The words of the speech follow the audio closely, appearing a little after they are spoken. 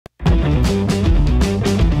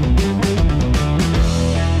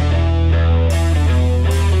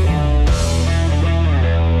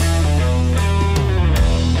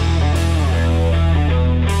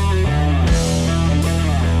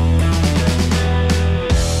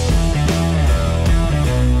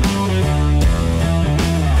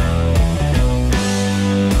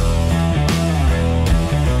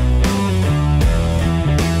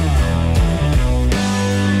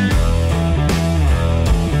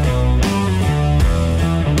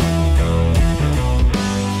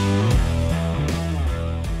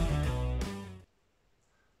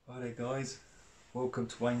welcome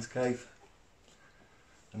to Wayne's Cave.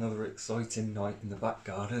 Another exciting night in the back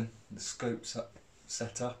garden. The scope's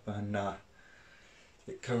set up and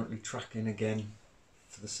it's currently tracking again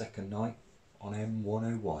for the second night on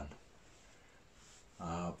M101.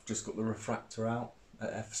 I've just got the refractor out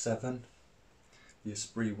at f7, the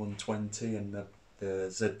Esprit 120 and the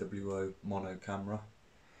ZWO mono camera,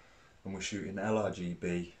 and we're shooting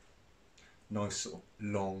LRGB, nice sort of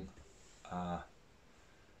long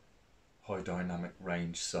high dynamic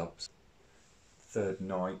range subs. Third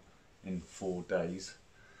night in 4 days,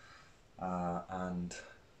 and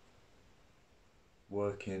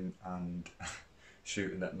working and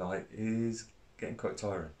shooting at night is getting quite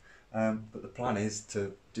tiring, but the plan is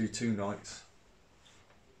to do 2 nights,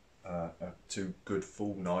 2 good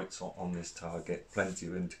full nights on this target, plenty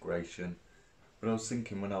of integration. But I was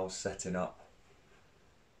thinking when I was setting up,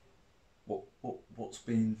 what's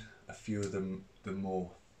been a few of the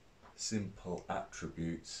more simple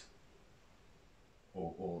attributes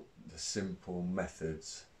or the simple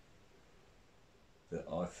methods that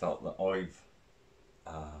I felt that I've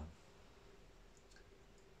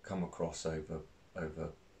come across over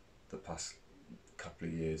the past couple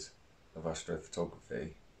of years of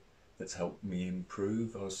astrophotography that's helped me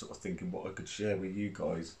improve. I was sort of thinking what I could share with you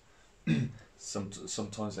guys.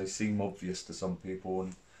 Sometimes they seem obvious to some people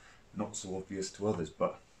and not so obvious to others,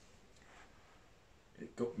 but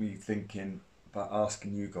it got me thinking about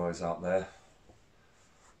asking you guys out there,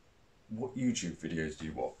 what YouTube videos do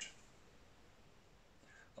you watch?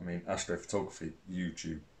 I mean, astrophotography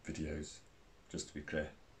YouTube videos, just to be clear.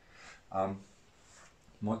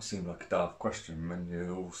 Might seem like a daft question when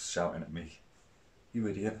you're all shouting at me, you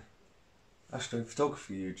idiot.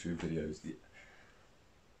 Astrophotography YouTube videos. Yeah.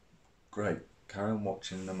 Great, carry on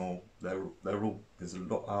watching them all. They're all, there's a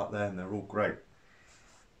lot out there and they're all great.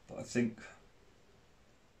 But I think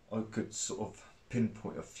I could sort of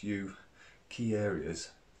pinpoint a few key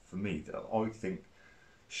areas for me that I think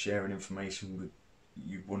sharing information with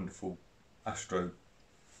you wonderful astro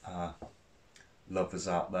lovers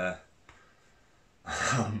out there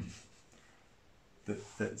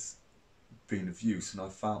that's been of use. And I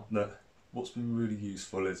found that what's been really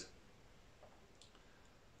useful is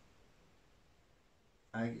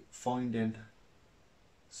finding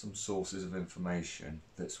some sources of information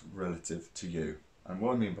that's relative to you. And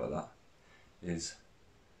what I mean by that is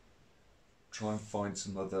try and find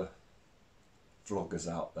some other vloggers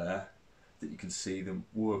out there that you can see them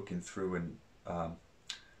working through and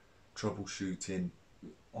troubleshooting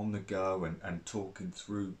on the go and talking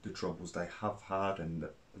through the troubles they have had and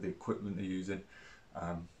the equipment they're using.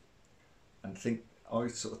 And I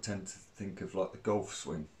sort of tend to think of like the golf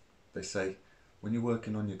swing. They say when you're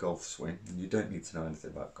working on your golf swing, and you don't need to know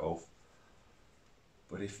anything about golf,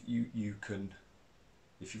 but if you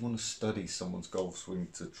want to study someone's golf swing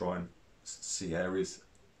to try and see areas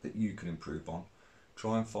that you can improve on,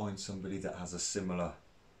 try and find somebody that has a similar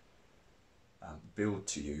build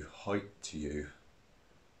to you, height to you,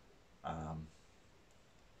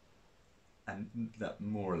 and that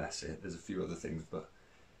more or less it. There's a few other things, but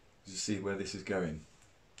you see where this is going.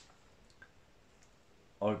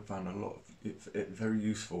 I've found a lot of it very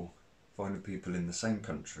useful finding people in the same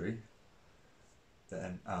country.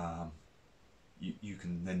 Then you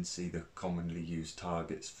can then see the commonly used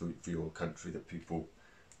targets for your country that people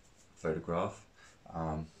photograph.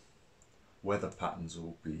 Weather patterns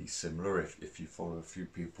will be similar if you follow a few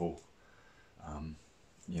people,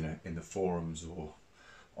 you know, in the forums or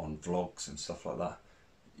on vlogs and stuff like that.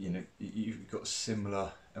 You know, you've got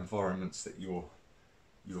similar environments that you're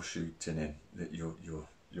shooting in, that you're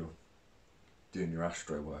doing your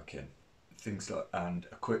astro work in. Things like, and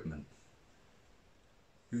equipment.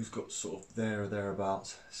 Who's got sort of there or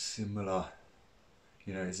thereabouts similar,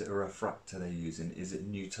 you know, is it a refractor they're using, is it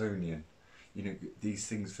Newtonian? You know, these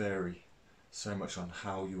things vary so much on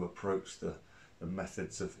how you approach the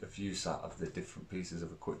methods of use out of the different pieces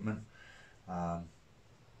of equipment.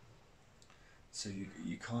 So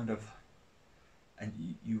you kind of,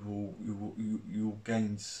 and you will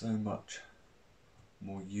gain so much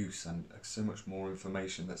more use and so much more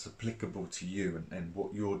information that's applicable to you and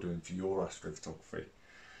what you're doing for your astrophotography.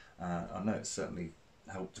 I know it's certainly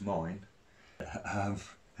helped mine. Yeah,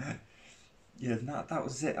 that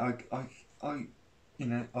was it. I you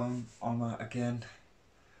know, I'm again,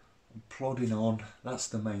 I'm plodding on. That's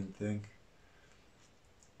the main thing.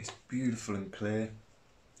 It's beautiful and clear.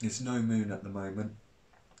 There's no moon at the moment.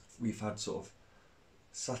 We've had sort of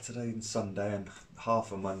Saturday and Sunday and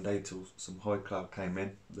half a Monday till some high cloud came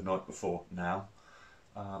in the night before now,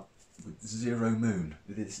 with 0 moon.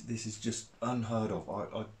 This is just unheard of.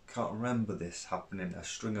 I can't remember this happening a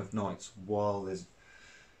string of nights while there's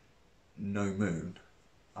no moon,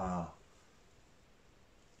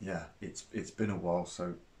 yeah, it's been a while,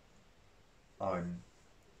 so I'm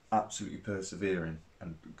absolutely persevering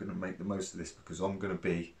and going to make the most of this, because I'm going to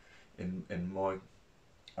be in my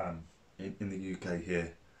in the UK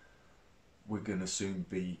here. We're going to soon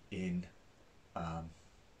be in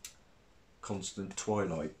constant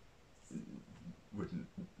twilight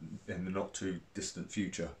in the not too distant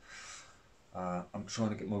future. I'm trying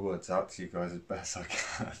to get my words out to you guys as best I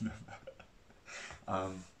can.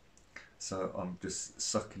 So I'm just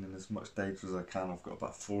sucking in as much data as I can. I've got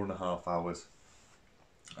about 4.5 hours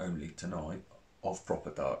only tonight of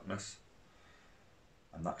proper darkness,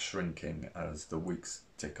 and that's shrinking as the weeks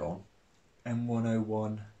tick on.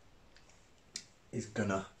 M101 is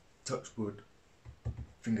gonna, touch wood,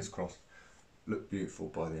 fingers crossed, look beautiful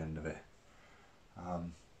by the end of it.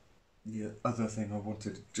 The other thing I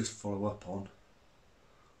wanted to just follow up on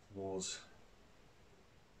was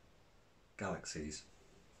galaxies.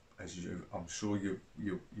 As I'm sure you're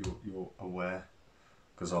aware,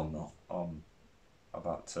 because I'm not. I'm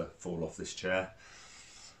about to fall off this chair.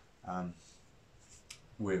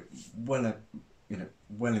 We're well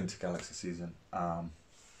into galaxy season, and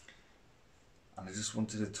I just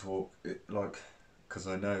wanted to talk, because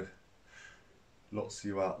I know lots of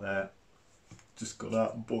you out there just got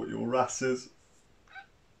out and bought your RASers.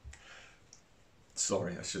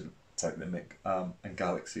 Sorry, I shouldn't take the mic. And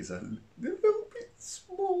galaxies are a little bit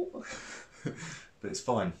small, but it's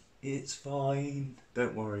fine. It's fine.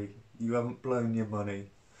 Don't worry. You haven't blown your money.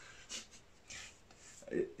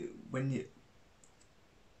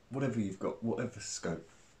 Whatever you've got, whatever scope,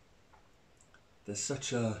 there's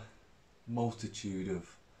such a multitude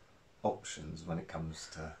of options when it comes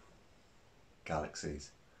to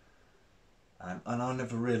galaxies. And I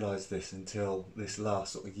never realised this until this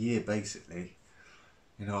last sort of year, basically.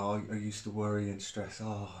 You know, I used to worry and stress,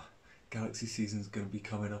 galaxy season's going to be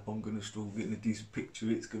coming up, I'm going to struggle getting a decent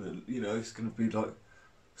picture, it's going to, it's going to be like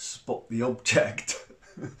spot the object.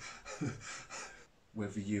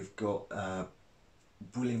 Whether you've got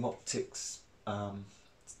William Optics,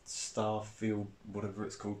 Starfield, whatever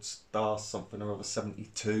it's called, Star something or other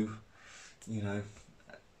 72,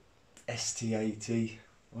 ST80,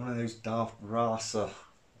 one of those daft RASer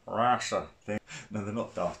things. No, they're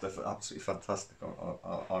not daft. They're absolutely fantastic.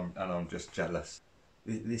 I'm just jealous.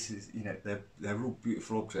 This is, they're all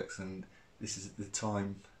beautiful objects, and this is the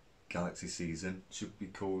time. Galaxy season should be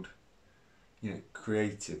called,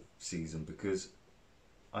 creative season, because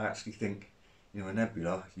I actually think, a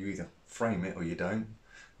nebula, you either frame it or you don't.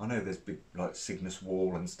 I know there's big like Cygnus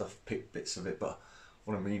wall and stuff, pick bits of it, but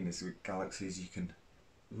what I mean is with galaxies, you can.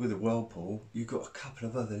 With a whirlpool, you've got a couple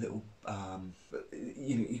of other little,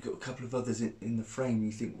 you've got a couple of others in the frame.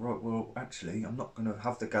 You think, right, well, actually, I'm not going to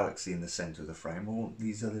have the galaxy in the centre of the frame. I want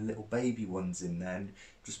these other little baby ones in there, and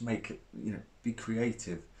just make it, be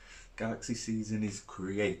creative. Galaxy season is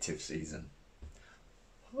creative season.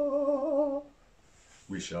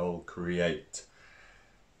 We shall create.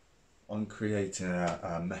 I'm creating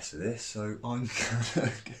a mess of this, so I'm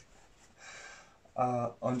gonna.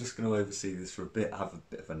 I'm just going to oversee this for a bit, have a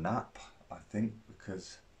bit of a nap, I think,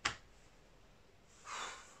 because,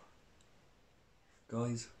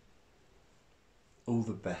 guys, all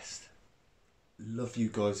the best. Love you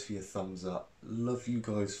guys for your thumbs up. Love you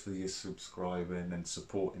guys for your subscribing and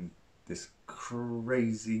supporting this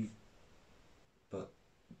crazy, but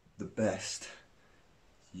the best,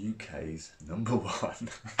 UK's #1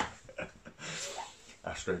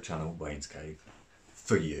 Astro channel, Wayne's Cave,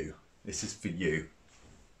 for you. This is for you.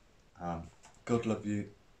 God love you.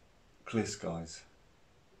 Clear skies.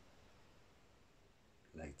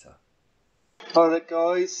 Later. Hi there,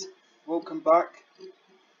 guys. Welcome back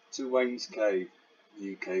to Wayne's Cave,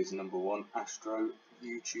 the UK's #1 Astro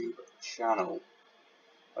YouTube channel.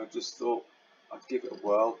 I just thought I'd give it a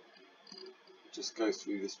whirl. Just go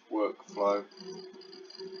through this workflow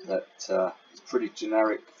that is pretty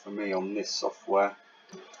generic for me on this software.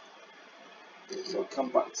 So I'll come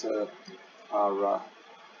back to our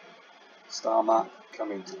star map,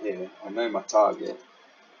 come into here. I know my target.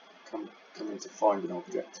 Come into find an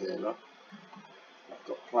object here. Look, I've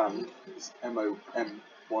got planned is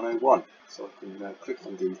m101. So I can click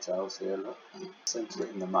on details here. Look, center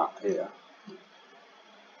it in the map here.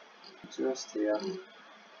 Just here,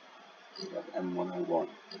 we have m101.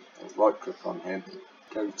 I'll right click on him.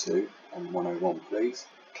 Go to m101, please.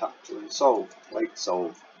 Capture and solve. Plate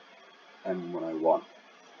solve. M101.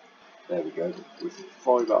 There we go, with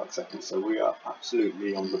 5 arc seconds, so we are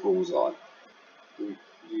absolutely on the bullseye.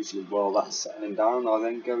 Usually, while that's settling down, I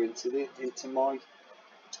then go into my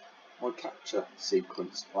capture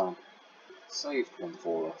sequence plan. Saved one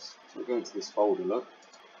for us. So we'll go into this folder, look.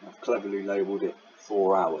 I've cleverly labelled it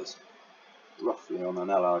 4 hours, roughly on an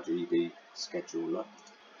LRGB scheduler.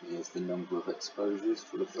 Here's the number of exposures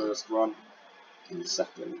for the first run and the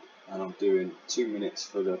second. And I'm doing 2 minutes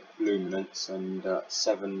for the luminance and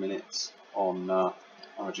 7 minutes on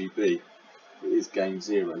RGB. It is game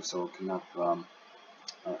 0, so I can have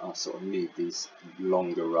I sort of need these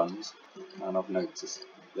longer runs, and I've noticed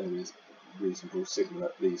there is reasonable signal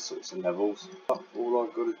at these sorts of levels. But all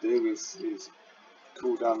I've got to do is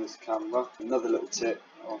cool down this camera. Another little tip: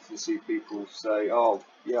 I often see people say, "Oh,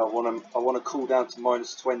 yeah, I want to cool down to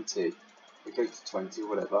 -20." They go to 20 or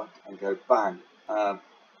whatever and go bang,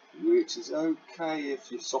 which is okay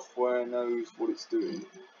if your software knows what it's doing,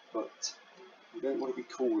 but you don't want to be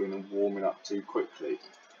cooling and warming up too quickly.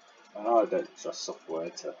 And I don't trust software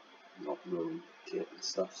to not ruin kit and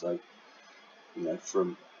stuff, so you know,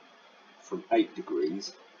 from 8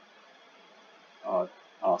 degrees I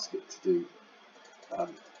ask it to do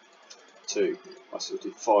 2. I sort of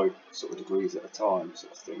do 5 sort of degrees at a time,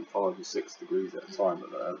 sort of thing, 5 or 6 degrees at a time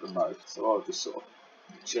at the most. So I'll just sort of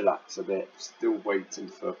chillax a bit, still waiting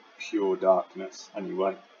for pure darkness.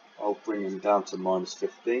 Anyway, I'll bring him down to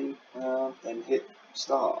 -15 then hit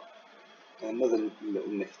start. Another little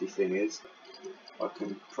nifty thing is I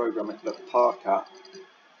can program it, look, park at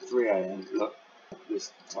 3 AM, look,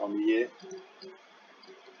 this time of year,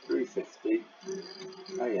 3:50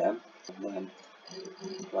 AM, and then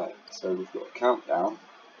play. So we've got a countdown,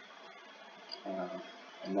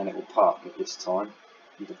 and then it will park at this time.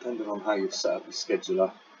 And depending on how you've set up your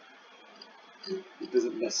scheduler, it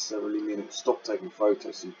doesn't necessarily mean it will stop taking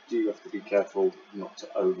photos, so you do have to be careful not to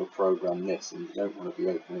over program this, and you don't want to be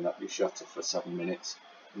opening up your shutter for 7 minutes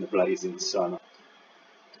in the blazing sun.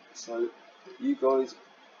 So you guys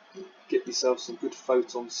get yourself some good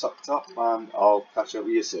photons sucked up, and I'll catch up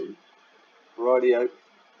with you soon. Rightio,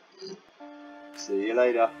 see you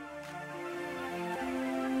later.